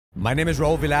My name is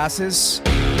Raul Villacis,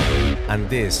 and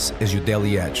this is your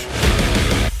Daily Edge.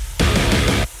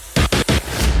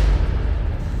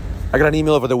 I got an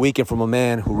email over the weekend from a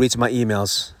man who reads my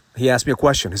emails. He asked me a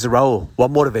question. He said, Raul,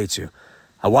 what motivates you?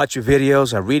 I watch your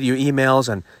videos, I read your emails,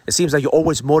 and it seems like you're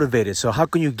always motivated. So how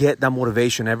can you get that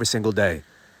motivation every single day?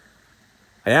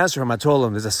 I answered him, I told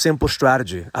him, there's a simple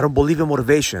strategy. I don't believe in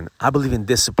motivation. I believe in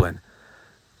discipline.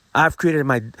 I've created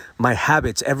my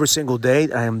habits every single day.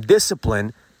 I am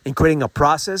disciplined in creating a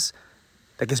process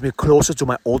that gets me closer to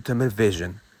my ultimate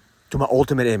vision, to my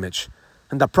ultimate image.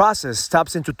 And the process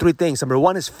taps into three things. Number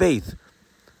one is faith.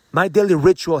 My daily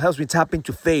ritual helps me tap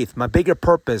into faith, my bigger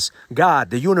purpose,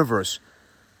 God, the universe.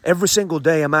 Every single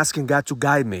day I'm asking God to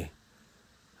guide me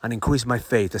and increase my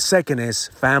faith. The second is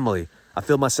family. I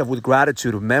fill myself with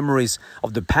gratitude, with memories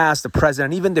of the past, the present,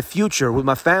 and even the future with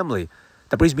my family.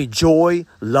 That brings me joy,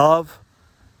 love,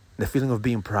 and the feeling of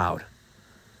being proud.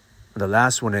 And the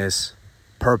last one is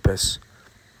purpose.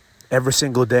 Every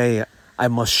single day, I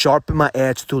must sharpen my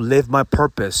edge to live my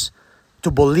purpose, to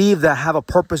believe that I have a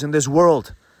purpose in this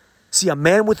world. See, a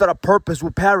man without a purpose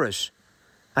will perish.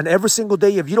 And every single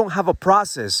day, if you don't have a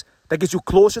process that gets you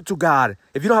closer to God,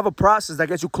 if you don't have a process that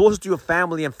gets you closer to your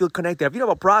family and feel connected, if you don't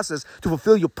have a process to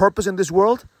fulfill your purpose in this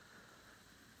world,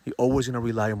 you're always going to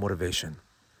rely on motivation.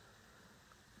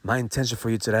 My intention for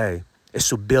you today is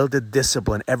to build the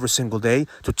discipline every single day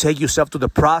to take yourself to the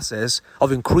process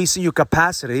of increasing your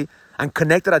capacity and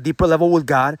connect at a deeper level with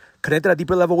God, connect at a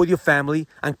deeper level with your family,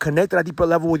 and connect at a deeper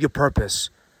level with your purpose.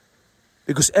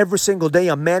 Because every single day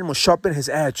a man must sharpen his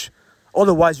edge.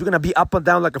 Otherwise, you're going to be up and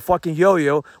down like a fucking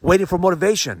yo-yo waiting for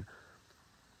motivation.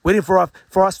 Waiting for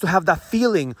us to have that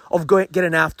feeling of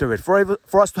getting after it.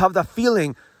 For us to have that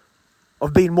feeling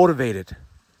of being motivated.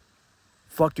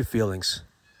 Fuck your feelings.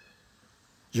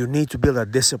 You need to build a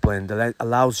discipline that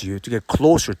allows you to get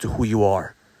closer to who you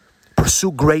are.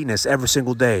 Pursue greatness every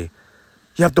single day.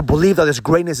 You have to believe that there's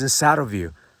greatness inside of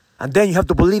you. And then you have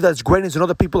to believe that there's greatness in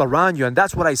other people around you. And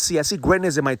that's what I see. I see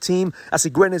greatness in my team. I see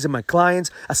greatness in my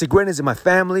clients. I see greatness in my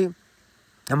family.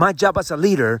 And my job as a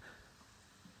leader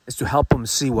is to help them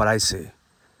see what I see.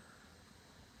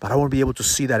 But I won't be able to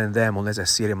see that in them unless I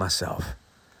see it in myself.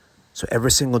 So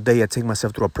every single day I take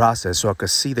myself through a process so I can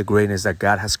see the greatness that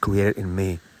God has created in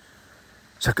me.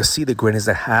 So I can see the greatness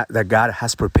that God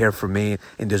has prepared for me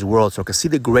in this world. So I can see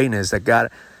the greatness that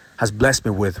God has blessed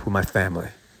me with my family.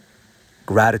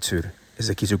 Gratitude is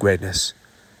the key to greatness.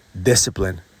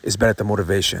 Discipline is better than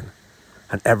motivation.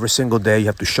 And every single day you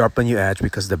have to sharpen your edge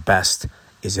because the best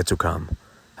is yet to come.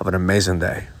 Have an amazing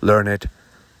day. Learn it,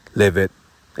 live it,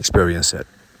 experience it.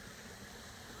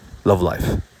 Love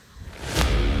life.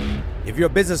 If you're a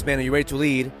businessman and you're ready to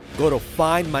lead, go to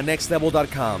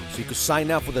findmynextlevel.com so you can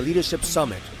sign up for the Leadership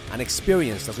Summit, an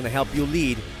experience that's going to help you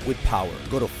lead with power.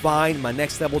 Go to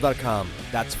findmynextlevel.com.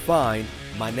 That's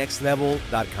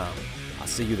findmynextlevel.com. I'll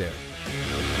see you there.